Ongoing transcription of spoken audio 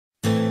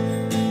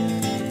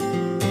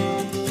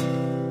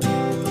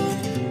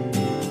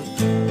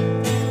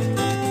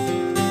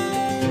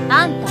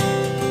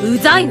う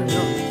ざいのよ。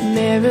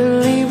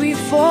 Merrily we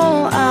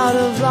fall out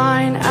of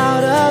line,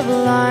 out of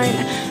line.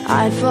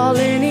 I'd fall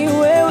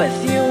anywhere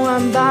with you,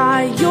 I'm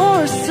by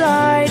your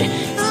side.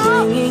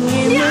 Swinging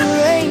in the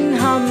rain,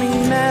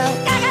 humming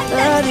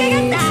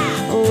melodies.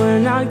 We're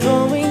not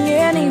going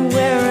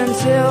anywhere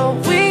until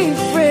we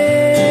freeze.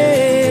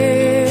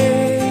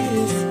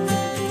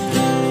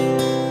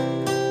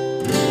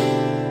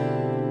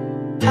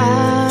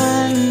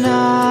 I'm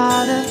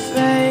not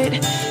afraid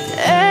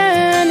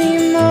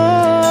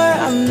anymore,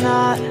 I'm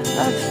not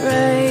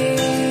afraid.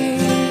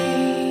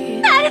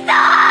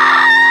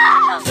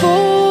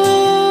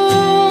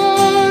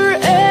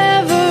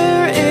 Forever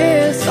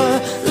is a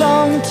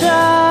long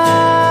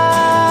time,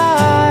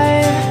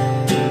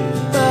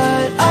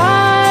 but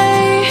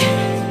I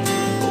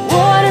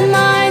wouldn't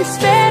mind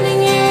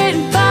spending it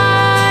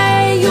by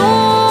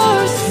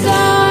your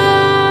side.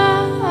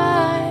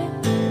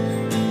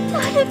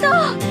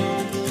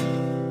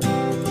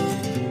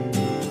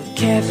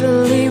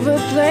 Carefully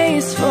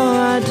replaced for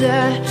our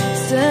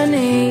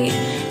destiny.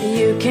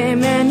 You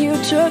came and you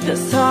took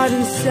this heart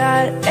and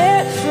set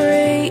it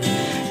free.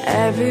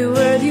 Every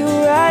word you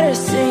write or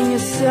sing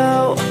is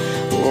so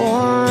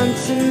warm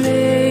to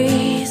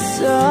me,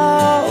 so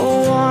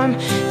warm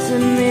to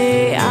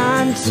me.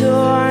 I'm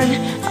torn,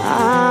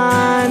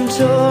 I'm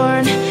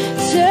torn.